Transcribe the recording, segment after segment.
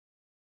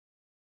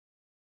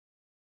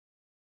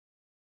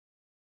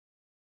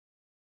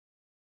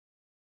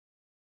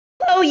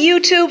Hello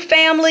YouTube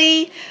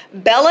family.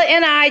 Bella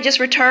and I just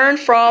returned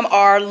from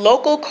our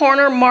local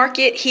corner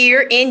market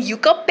here in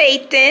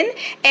Yucalpeten,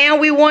 and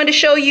we wanted to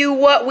show you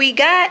what we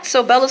got.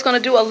 So Bella's going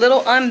to do a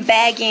little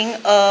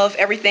unbagging of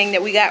everything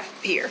that we got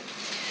here.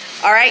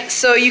 All right,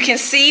 so you can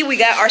see we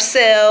got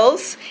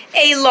ourselves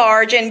a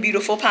large and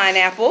beautiful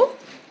pineapple.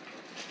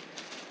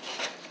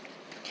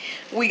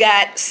 We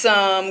got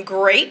some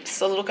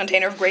grapes, a little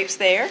container of grapes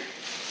there.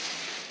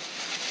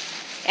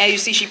 And you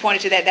see she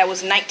pointed to that. That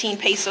was 19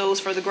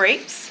 pesos for the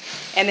grapes.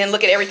 And then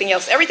look at everything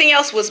else. Everything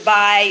else was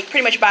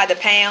pretty much by the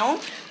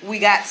pound. We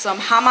got some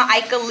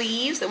Jamaica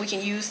leaves that we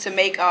can use to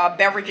make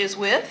beverages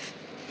with.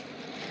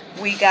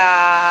 We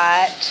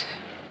got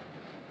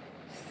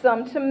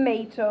some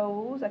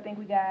tomatoes. I think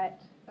we got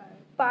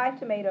five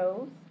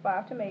tomatoes.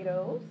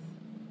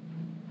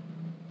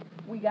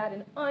 We got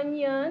an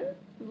onion.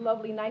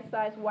 Lovely, nice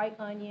sized white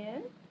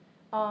onion.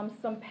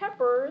 Some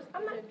peppers.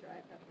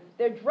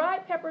 They're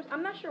dried peppers.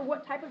 I'm not sure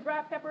what type of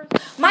dried peppers.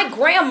 My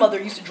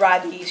grandmother used to dry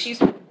these. She used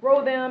to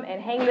grow them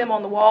and hang them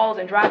on the walls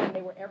and dry them.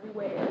 They were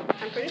everywhere.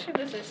 I'm pretty sure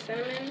this is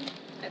cinnamon,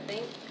 I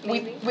think.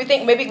 Maybe. We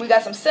think maybe we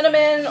got some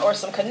cinnamon or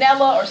some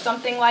canela or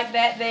something like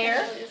that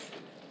there.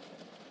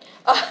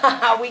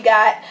 We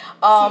got,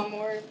 some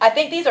more. I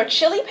think these are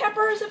chili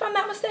peppers, if I'm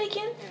not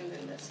mistaken. And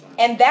then this one.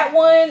 And that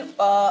one,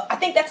 I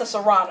think that's a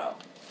serrano.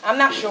 I'm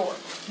not sure.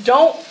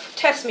 Don't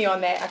test me on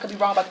that. I could be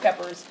wrong about the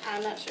peppers.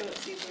 I'm not sure what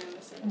seasoning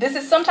this is. This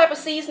is some type of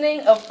seasoning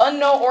of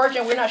unknown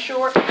origin. We're not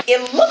sure.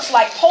 It looks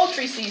like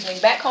poultry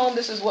seasoning. Back home,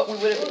 this is what we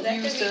would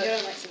have used to.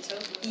 Like some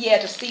tofu. Yeah,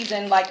 to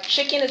season like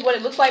chicken is what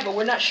it looks like, but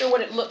we're not sure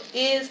what it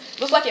is.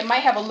 Looks like it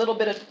might have a little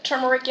bit of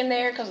turmeric in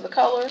there because of the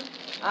color.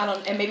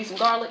 And maybe some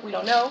garlic. We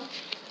don't know.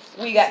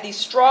 We got these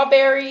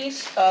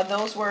strawberries.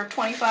 Those were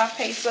 25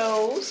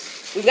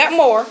 pesos. We've got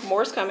more.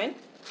 More is coming.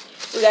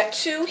 We got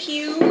two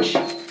huge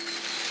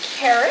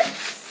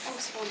carrots.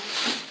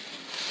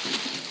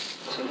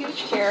 Two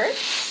huge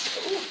carrots.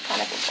 Ooh,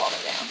 pineapple's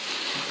falling down.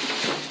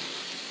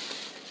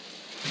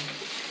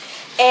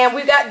 And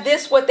we got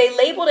this, what they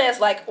labeled as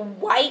like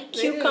white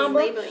cucumber.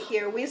 They didn't label it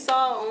here. We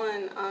saw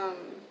on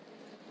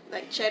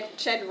like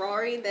Ched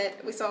Rory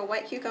that we saw a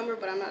white cucumber,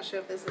 but I'm not sure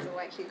if this is a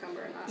white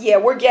cucumber or not. Yeah,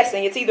 we're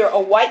guessing it's either a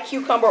white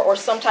cucumber or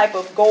some type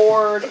of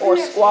gourd or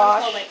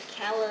squash. Called like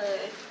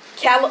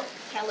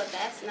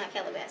Calabasas, not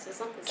Calabasas,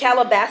 something.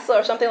 Calabasa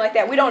or something like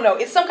that. We don't know.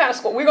 It's some kind of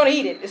squash. We're going to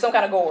eat it. It's some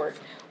kind of gourd.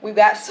 We've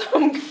got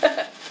some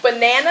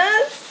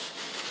bananas.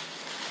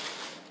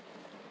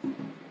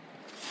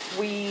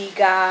 We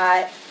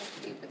got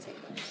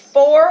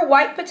 4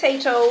 white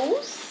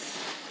potatoes.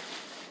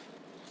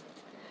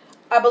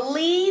 I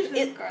believe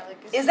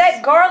is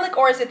that garlic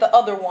or is it the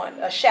other one?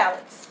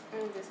 Shallots.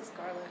 This is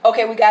garlic.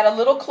 Okay, we got a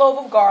little clove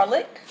of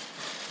garlic.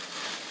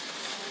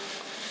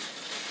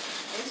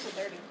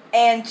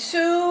 And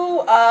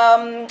 2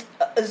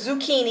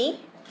 zucchini.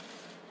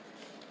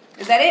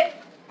 Is that it?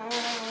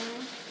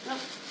 Nope.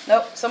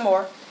 Nope, some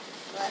more.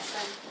 Last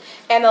thing.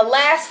 And the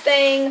last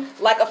thing,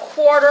 like a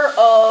quarter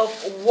of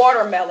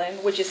watermelon,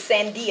 which is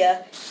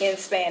sandia in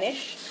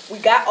Spanish. We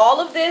got all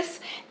of this,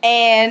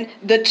 and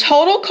the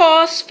total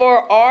cost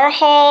for our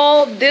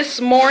haul this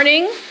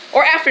morning,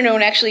 or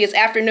afternoon, actually, it's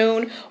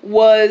afternoon,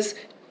 was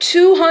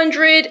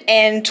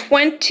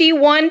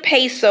 221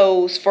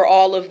 pesos for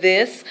all of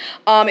this.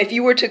 If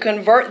you were to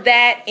convert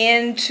that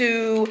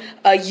into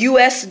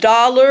US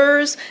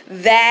dollars,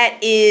 that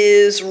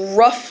is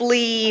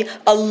roughly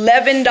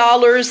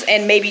 $11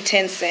 and maybe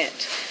 10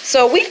 cents.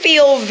 So we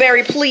feel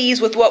very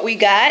pleased with what we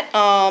got.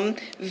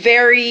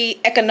 Very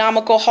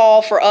economical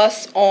haul for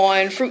us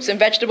on fruits and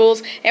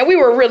vegetables. And we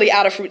were really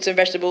out of fruits and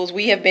vegetables.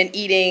 We have been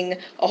eating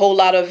a whole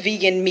lot of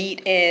vegan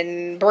meat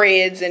and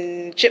breads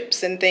and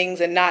chips and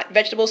things and not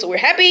vegetables. So we're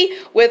happy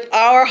with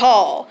our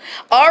haul.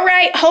 All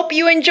right, hope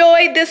you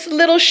enjoyed this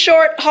little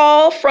short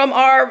haul from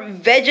our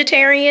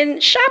vegetarian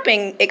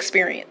shopping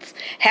experience.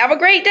 Have a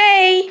great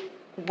day.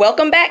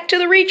 Welcome back to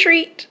the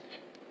retreat.